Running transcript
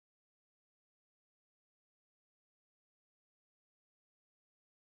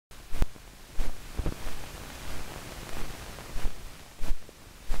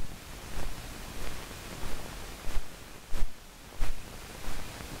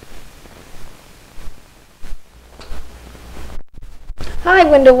Hi,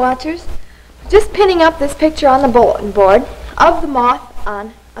 window watchers. Just pinning up this picture on the bulletin board of the moth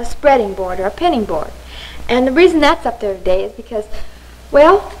on a spreading board or a pinning board. And the reason that's up there today is because,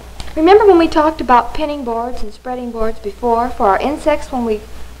 well, remember when we talked about pinning boards and spreading boards before for our insects when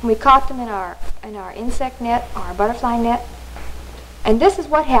we caught them in our insect net or our butterfly net? And this is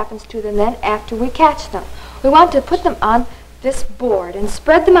what happens to them then after we catch them. We want to put them on this board and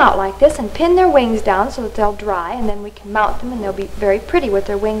spread them out like this and pin their wings down so that they'll dry, and then we can mount them and they'll be very pretty with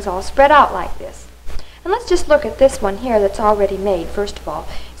their wings all spread out like this. And let's just look at this one here that's already made first of all.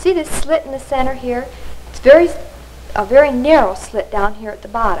 See this slit in the center here? It's a very narrow slit down here at the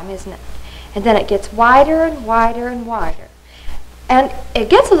bottom, isn't it? And then it gets wider and wider and wider. And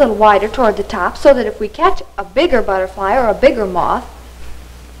it gets a little wider toward the top so that if we catch a bigger butterfly or a bigger moth,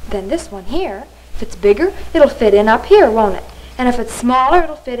 then this one here, if it's bigger, it'll fit in up here, won't it? And if it's smaller,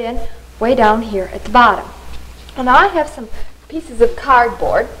 it'll fit in way down here at the bottom. And I have some pieces of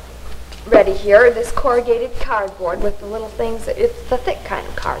cardboard ready here, this corrugated cardboard with the little things, it's the thick kind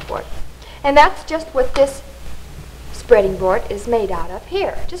of cardboard. And that's just what this spreading board is made out of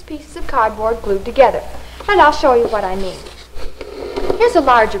here, just pieces of cardboard glued together. And I'll show you what I mean. Here's a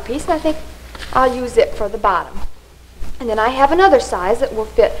larger piece, and I think I'll use it for the bottom. And then I have another size that will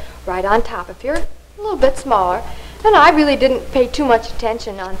fit right on top of here, a little bit smaller. And I really didn't pay too much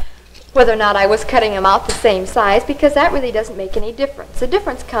attention on whether or not I was cutting them out the same size, because that really doesn't make any difference. The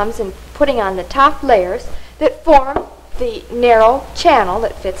difference comes in putting on the top layers that form the narrow channel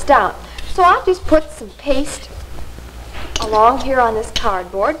that fits down. So I'll just put some paste along here on this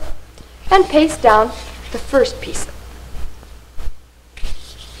cardboard and paste down the first piece.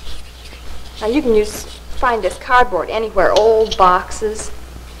 Now you can find this cardboard anywhere, old boxes,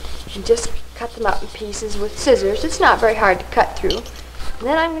 and just cut them up in pieces with scissors. It's not very hard to cut through. And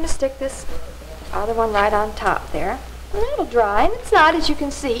then I'm going to stick this other one right on top there. And that'll dry. And it's not, as you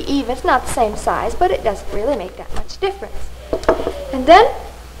can see, even. It's not the same size, but it doesn't really make that much difference. And then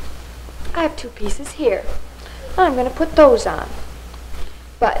I have two pieces here. I'm going to put those on.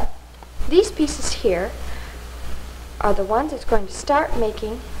 But these pieces here are the ones that's going to start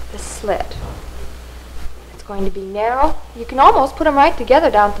making the slit. It's going to be narrow. You can almost put them right together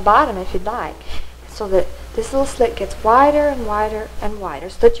down at the bottom if you'd like, so that this little slit gets wider and wider and wider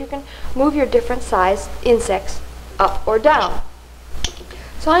so that you can move your different size insects up or down.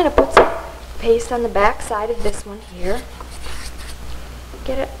 So I'm going to put some paste on the back side of this one here.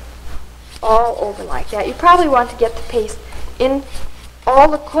 Get it all over like that. You probably want to get the paste in all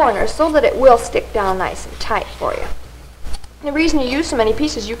the corners so that it will stick down nice and tight for you. The reason you use so many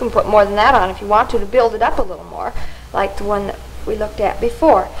pieces, you can put more than that on if you want to build it up a little more, like the one that we looked at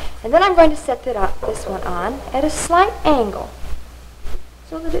before. And then I'm going to set this one on at a slight angle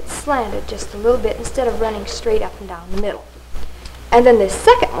so that it's slanted just a little bit instead of running straight up and down the middle. And then this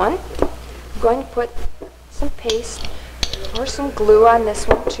second one, I'm going to put some paste or some glue on this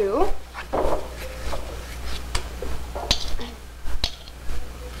one too.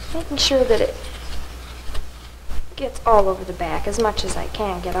 Making sure that it gets all over the back as much as I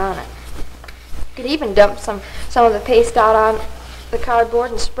can get on it. You could even dump some of the paste out on the cardboard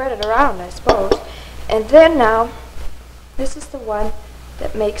and spread it around, I suppose. And then now, this is the one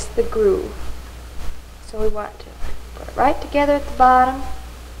that makes the groove. So we want to put it right together at the bottom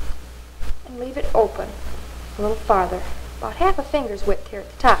and leave it open a little farther, about half a finger's width here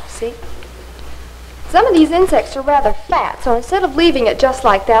at the top, see? Some of these insects are rather fat, so instead of leaving it just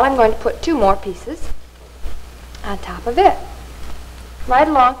like that, I'm going to put two more pieces on top of it, right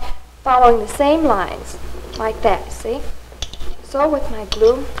along, following the same lines, like that, see? So with my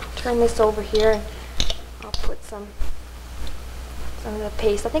glue, turn this over here, and I'll put some of the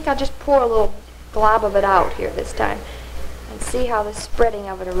paste. I think I'll just pour a little glob of it out here this time, and see how the spreading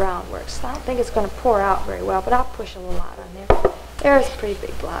of it around works. I don't think it's going to pour out very well, but I'll push a little out on there. There's a pretty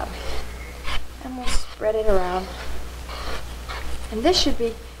big glob. And we'll spread it around. And this should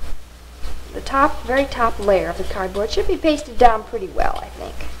be the very top layer of the cardboard. Should be pasted down pretty well, I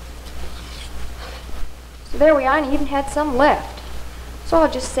think. So there we are, and I even had some left. So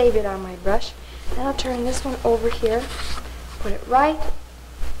I'll just save it on my brush. Then I'll turn this one over here, put it right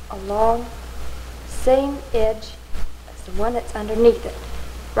along the same edge as the one that's underneath it.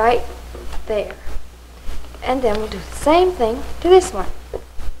 Right there. And then we'll do the same thing to this one.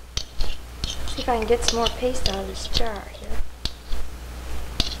 See if I can get some more paste out of this jar here.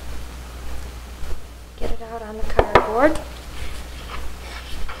 Get it out on the cardboard.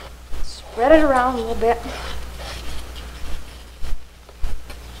 Spread it around a little bit.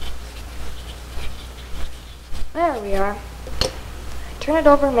 There we are. Turn it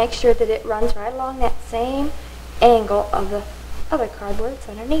over and make sure that it runs right along that same angle of the other cardboard that's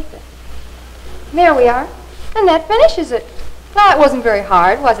underneath it. And there we are. And that finishes it. Well, it wasn't very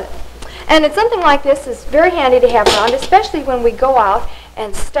hard, was it? And it's something like this is very handy to have around, especially when we go out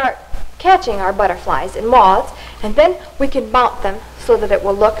and start catching our butterflies and moths, and then we can mount them so that it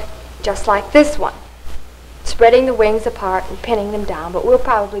will look just like this one, spreading the wings apart and pinning them down. But we'll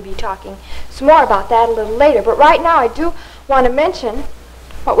probably be talking some more about that a little later. But right now I do want to mention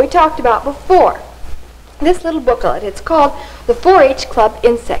what we talked about before. This little booklet, it's called the 4-H Club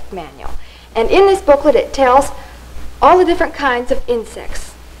Insect Manual. And in this booklet it tells all the different kinds of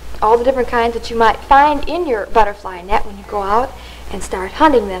insects, all the different kinds that you might find in your butterfly net when you go out and start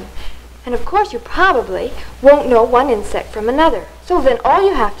hunting them. And of course you probably won't know one insect from another. So then all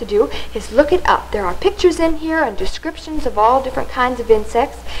you have to do is look it up. There are pictures in here and descriptions of all different kinds of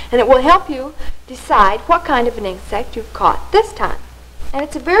insects, and it will help you decide what kind of an insect you've caught this time. And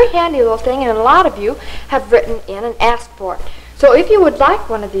it's a very handy little thing, and a lot of you have written in and asked for it. So if you would like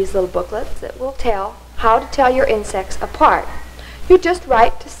one of these little booklets that will tell how to tell your insects apart, you just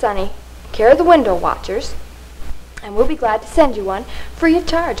write to Sunny, care of the Window Watchers, and we'll be glad to send you one free of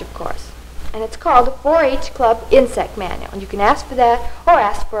charge, of course. And it's called the 4-H Club Insect Manual. And you can ask for that or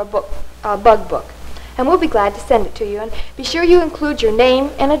ask for a bug book. And we'll be glad to send it to you. And be sure you include your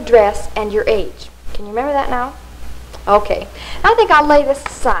name and address and your age. Can you remember that now? Okay. I think I'll lay this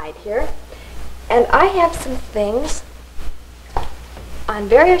aside here. And I have some things on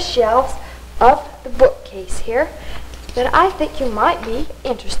various shelves of the bookcase here that I think you might be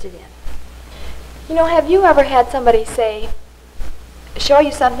interested in. You know, have you ever had somebody show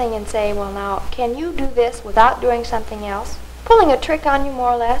you something and say, well now, can you do this without doing something else? Pulling a trick on you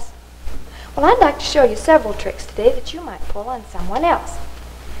more or less? Well, I'd like to show you several tricks today that you might pull on someone else.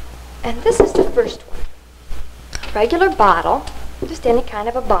 And this is the first one. A regular bottle, just any kind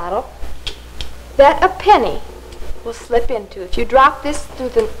of a bottle, that a penny will slip into. If you drop this through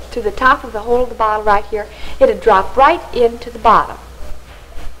the top of the hole of the bottle right here, it'll drop right into the bottom.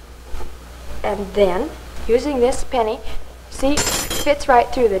 And then, using this penny, see, it fits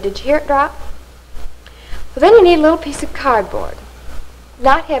right through there. Did you hear it drop? Well, then you need a little piece of cardboard.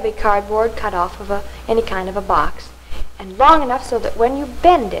 Not heavy cardboard, cut off of any kind of a box. And long enough so that when you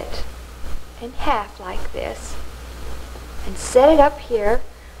bend it in half like this, and set it up here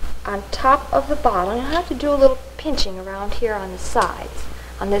on top of the bottle, and you'll have to do a little pinching around here on the sides,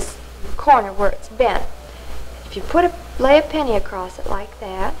 on this corner where it's bent. If you lay a penny across it like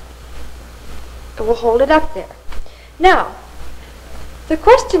that, it will hold it up there. Now, the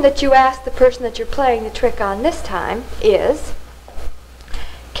question that you ask the person that you're playing the trick on this time is,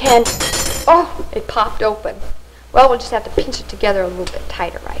 oh, it popped open. Well, we'll just have to pinch it together a little bit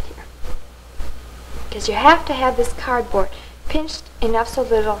tighter right here. Because you have to have this cardboard pinched enough so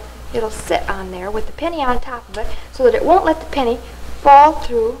that it'll sit on there with the penny on top of it so that it won't let the penny fall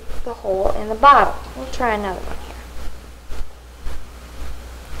through the hole in the bottle. We'll try another one here.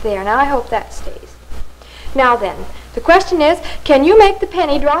 There, now I hope that stays. Now then, the question is, can you make the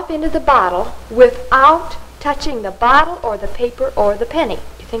penny drop into the bottle without touching the bottle or the paper or the penny?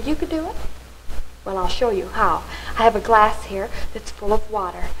 You think you could do it? Well, I'll show you how. I have a glass here that's full of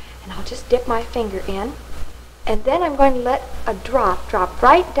water, and I'll just dip my finger in, and then I'm going to let a drop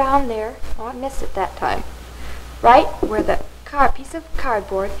right down there. Oh, I missed it that time. Right where the piece of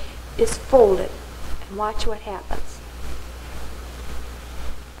cardboard is folded. And watch what happens.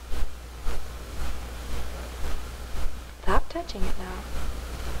 Stop touching it now.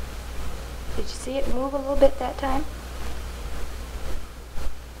 Did you see it move a little bit that time?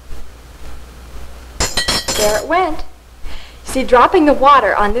 There it went. See, dropping the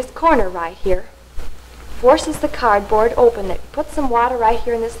water on this corner right here forces the cardboard open. It puts some water right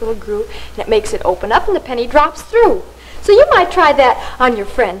here in this little groove, and it makes it open up, and the penny drops through. So you might try that on your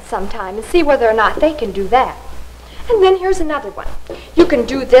friends sometime and see whether or not they can do that. And then here's another one. You can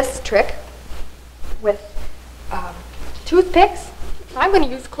do this trick with toothpicks. I'm going to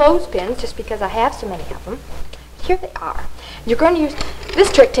use clothespins just because I have so many of them. Here they are. You're going to use,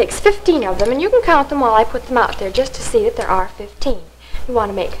 this trick takes 15 of them, and you can count them while I put them out there just to see that there are 15. You want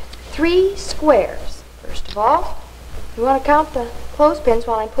to make 3 squares. First of all, you want to count the clothespins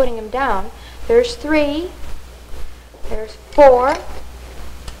while I'm putting them down. There's 3, there's 4,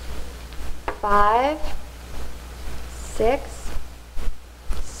 5, 6,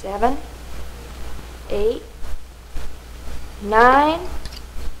 7, 8, 9,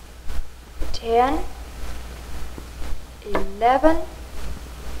 10, 11,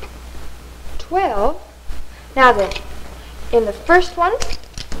 12. Now then, in the first one,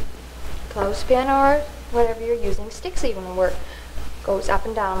 clothespin or whatever you're using sticks even where it goes up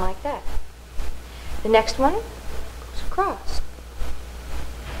and down like that. The next one goes across.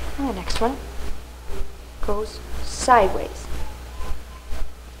 And the next one goes sideways.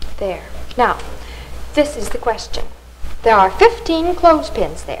 There. Now, this is the question. There are 15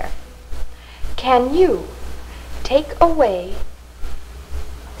 clothespins there. Can you take away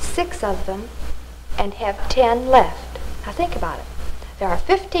 6 of them and have 10 left? Now think about it. There are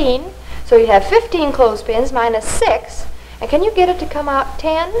 15, so you have 15 clothespins minus 6, and can you get it to come out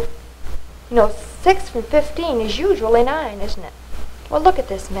 10? You know, 6 from 15 is usually 9, isn't it? Well, look at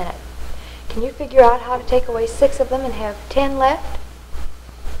this a minute. Can you figure out how to take away 6 of them and have 10 left?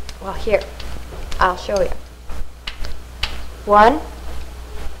 Well, here, I'll show you. 1,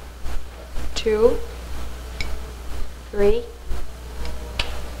 2, 3,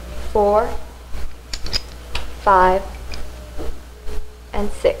 4, 5,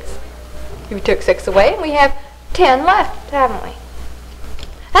 and 6. We took 6 away and we have 10 left, haven't we?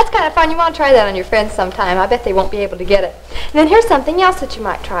 That's kind of fun. You want to try that on your friends sometime. I bet they won't be able to get it. And then here's something else that you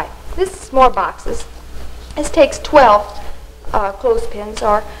might try. This is more boxes. This takes 12 clothespins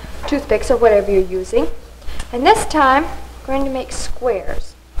or toothpicks or whatever you're using. And this time, we're going to make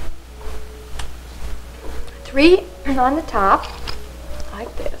squares. 3 on the top,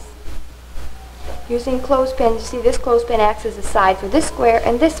 like this. Using clothespins, you see this clothespin acts as a side for this square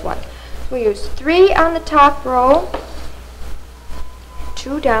and this one. So we use 3 on the top row,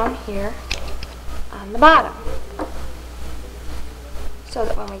 2 down here on the bottom. So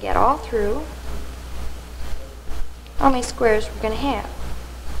that when we get all through, how many squares we're going to have?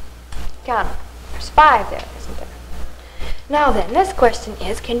 Count them. There's 5 there, isn't there? Now then, this question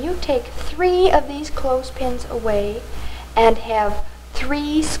is, can you take 3 of these clothespins away and have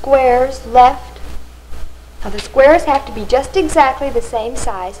 3 squares left? Now the squares have to be just exactly the same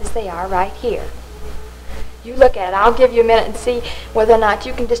size as they are right here. You look at it. I'll give you a minute and see whether or not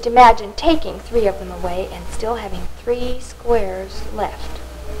you can just imagine taking 3 of them away and still having 3 squares left.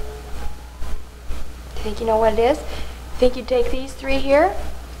 Do you think you know what it is? Think you'd take these 3 here?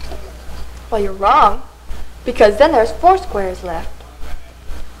 Well, you're wrong, because then there's 4 squares left.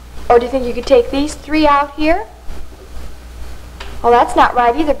 Or do you think you could take these 3 out here? Well, that's not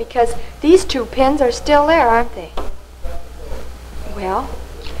right either, because these 2 pins are still there, aren't they? Well,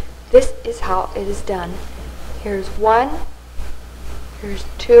 this is how it is done. Here's 1, here's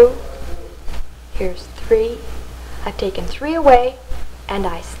 2, here's 3. I've taken 3 away, and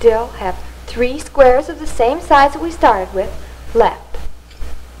I still have 3 squares of the same size that we started with left.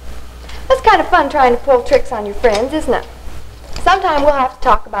 That's kind of fun trying to pull tricks on your friends, isn't it? Sometime we'll have to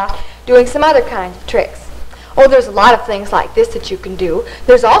talk about doing some other kinds of tricks. Oh, there's a lot of things like this that you can do.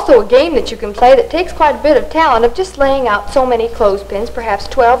 There's also a game that you can play that takes quite a bit of talent of just laying out so many clothespins, perhaps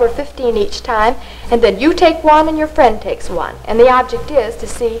 12 or 15 each time, and then you take one and your friend takes one. And the object is to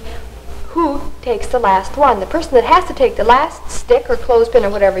see who takes the last one. The person that has to take the last stick or clothespin or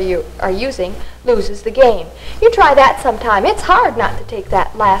whatever you are using loses the game. You try that sometime. It's hard not to take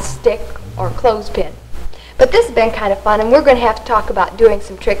that last stick or clothespin. But this has been kind of fun, and we're going to have to talk about doing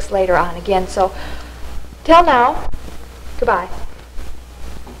some tricks later on again. So, till now, goodbye.